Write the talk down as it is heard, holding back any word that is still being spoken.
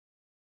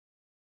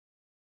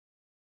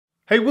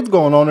Hey, what's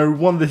going on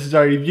everyone, this is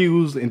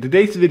iReviews. In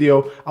today's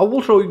video, I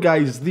will show you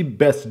guys the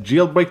best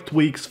jailbreak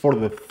tweaks for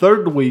the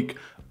third week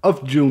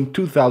of June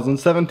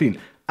 2017.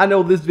 I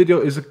know this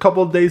video is a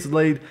couple days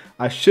late.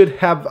 I should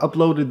have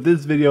uploaded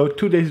this video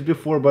 2 days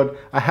before, but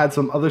I had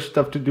some other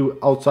stuff to do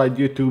outside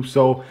YouTube.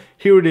 So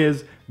here it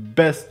is,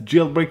 best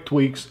jailbreak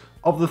tweaks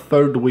of the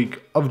third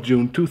week of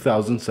June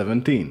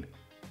 2017.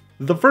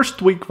 The first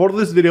tweak for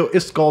this video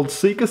is called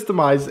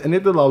SeeCustomize, and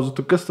it allows you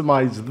to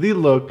customize the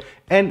look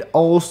and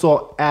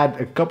also add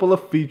a couple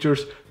of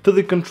features to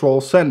the control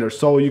center.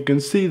 So you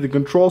can see the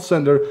control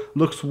center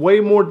looks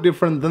way more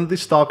different than the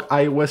stock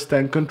iOS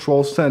 10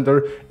 control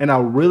center, and I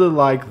really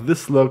like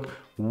this look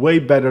way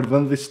better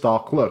than the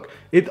stock look.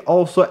 It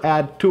also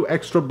adds 2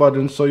 extra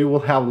buttons, so you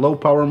will have low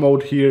power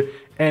mode here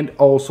and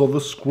also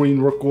the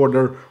screen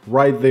recorder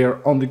right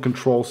there on the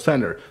control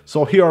center.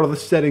 So here are the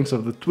settings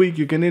of the tweak.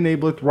 You can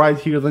enable it right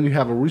here. Then you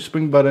have a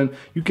respring button.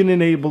 You can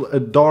enable a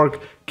dark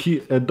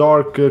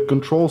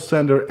control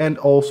center, and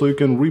also you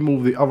can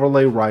remove the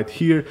overlay right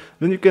here.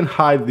 Then you can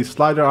hide the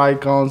slider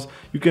icons.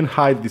 You can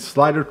hide the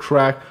slider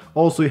track.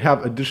 Also, you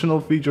have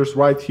additional features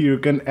right here. You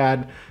can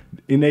add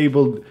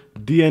enabled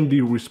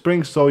DND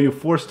respring, so you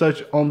force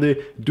touch on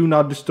the do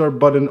not disturb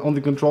button on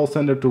the control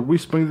center to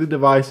respring the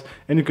device,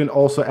 and you can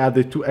also add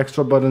the 2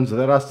 extra buttons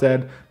that I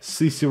said,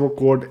 CC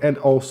record and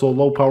also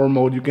low power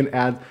mode. You can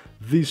add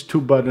these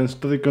 2 buttons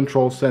to the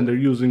control center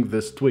using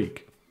this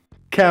tweak.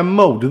 Cam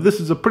mode, this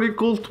is a pretty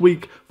cool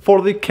tweak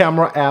for the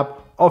camera app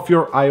of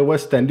your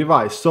iOS 10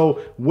 device. So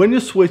when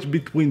you switch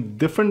between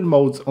different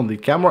modes on the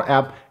camera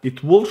app,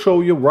 it will show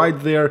you right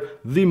there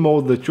the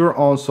mode that you're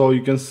on. So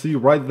you can see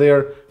right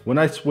there when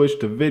I switch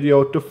to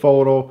video to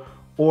photo,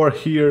 or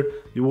here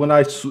when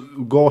I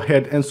go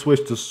ahead and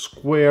switch to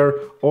square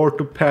or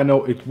to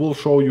panel, it will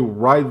show you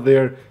right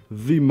there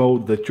the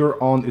mode that you're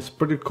on. It's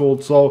pretty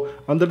cool. So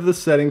under the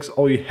settings,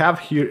 all you have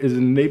here is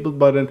an enable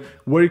button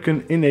where you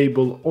can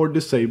enable or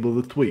disable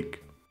the tweak.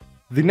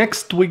 The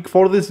next tweak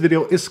for this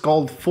video is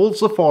called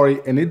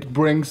FullSafari, and it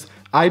brings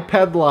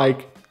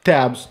iPad-like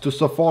tabs to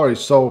Safari.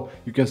 So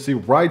you can see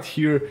right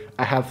here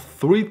I have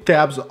 3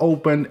 tabs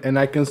open, and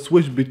I can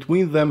switch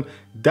between them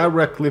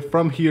directly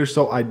from here,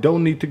 so I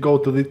don't need to go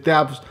to the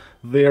tabs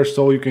there.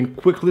 So you can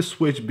quickly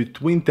switch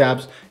between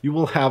tabs. You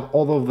will have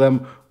all of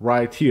them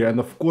right here, and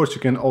of course you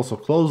can also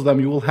close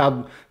them. You will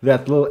have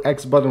that little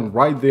X button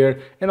right there,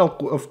 and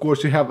of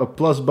course you have a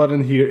plus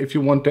button here if you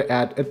want to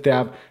add a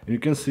tab, and you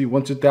can see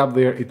once you tap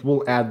there it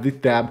will add the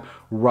tab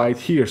right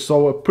here.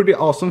 So a pretty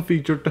awesome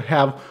feature to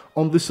have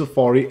on the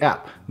Safari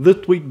app. The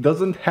tweak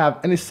doesn't have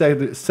any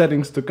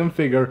settings to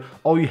configure.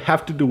 All you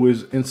have to do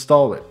is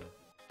install it.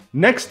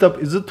 Next up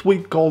is a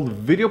tweak called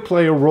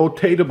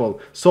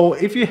VideoPlayerRatatable. So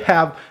if you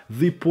have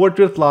the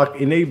portrait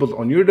lock enabled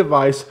on your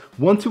device,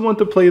 once you want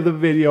to play the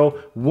video,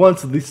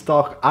 once the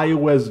stock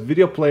iOS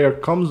video player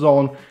comes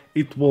on,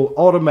 it will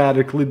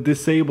automatically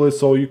disable it,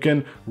 so you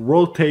can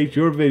rotate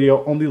your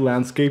video on the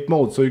landscape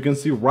mode. So you can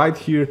see right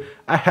here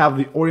I have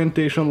the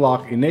orientation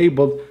lock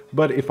enabled,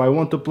 but if I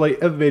want to play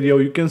a video,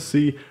 you can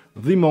see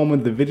the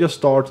moment the video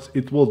starts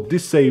it will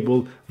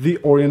disable the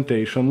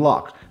orientation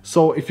lock.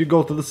 So if you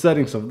go to the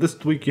settings of this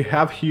tweak, you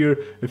have here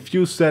a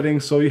few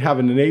settings. So you have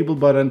an enable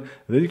button,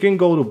 then you can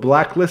go to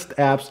blacklist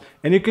apps,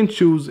 and you can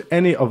choose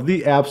any of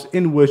the apps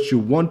in which you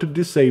want to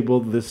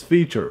disable this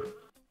feature.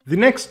 The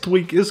next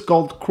tweak is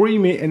called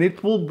Creamy, and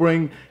it will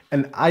bring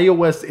an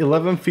iOS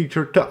 11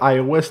 feature to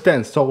iOS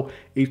 10. So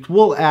it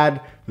will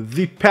add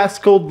the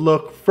passcode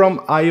look from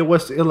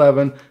iOS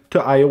 11 to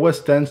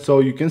iOS 10. So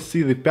you can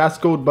see the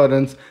passcode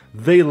buttons,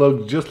 they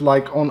look just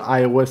like on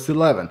iOS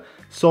 11.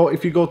 So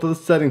if you go to the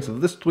settings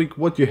of this tweak,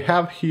 what you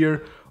have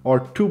here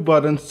are 2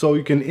 buttons, so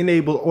you can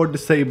enable or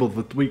disable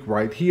the tweak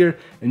right here,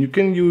 and you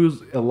can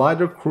use a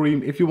lighter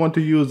cream if you want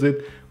to use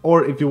it,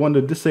 or if you want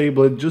to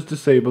disable it, just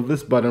disable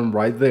this button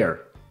right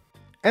there.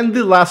 And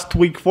the last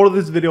tweak for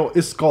this video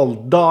is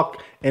called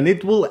Dock, and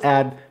it will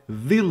add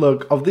the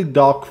look of the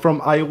dock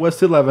from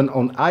iOS 11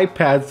 on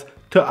iPads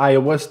to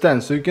iOS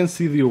 10. So you can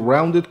see the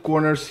rounded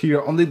corners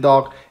here on the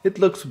dock. It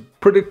looks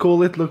pretty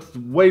cool. It looks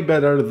way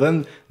better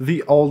than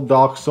the old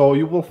dock. So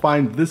you will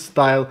find this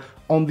style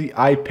on the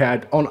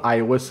iPad on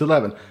iOS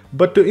 11.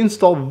 But to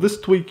install this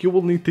tweak, you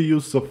will need to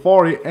use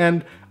Safari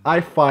and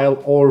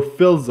iFile or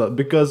Filza,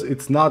 because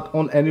it's not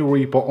on any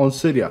repo on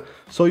Cydia.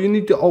 So you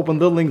need to open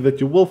the link that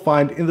you will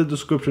find in the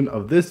description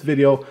of this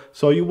video.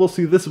 So you will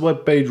see this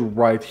web page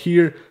right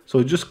here.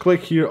 So just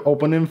click here,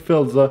 open in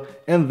Filza,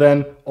 and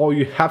then all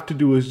you have to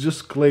do is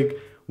just click.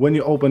 When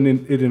you open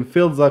it in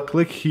Filza,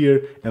 click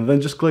here and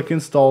then just click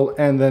install,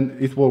 and then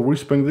it will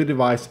respring the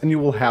device and you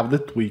will have the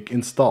tweak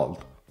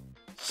installed.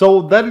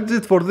 So that is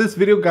it for this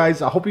video,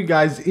 guys. I hope you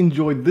guys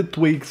enjoyed the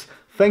tweaks.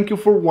 Thank you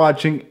for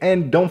watching,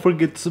 and don't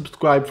forget to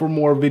subscribe for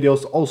more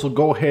videos. Also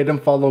go ahead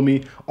and follow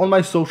me on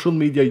my social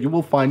media. You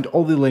will find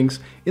all the links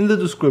in the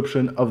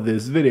description of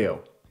this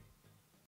video.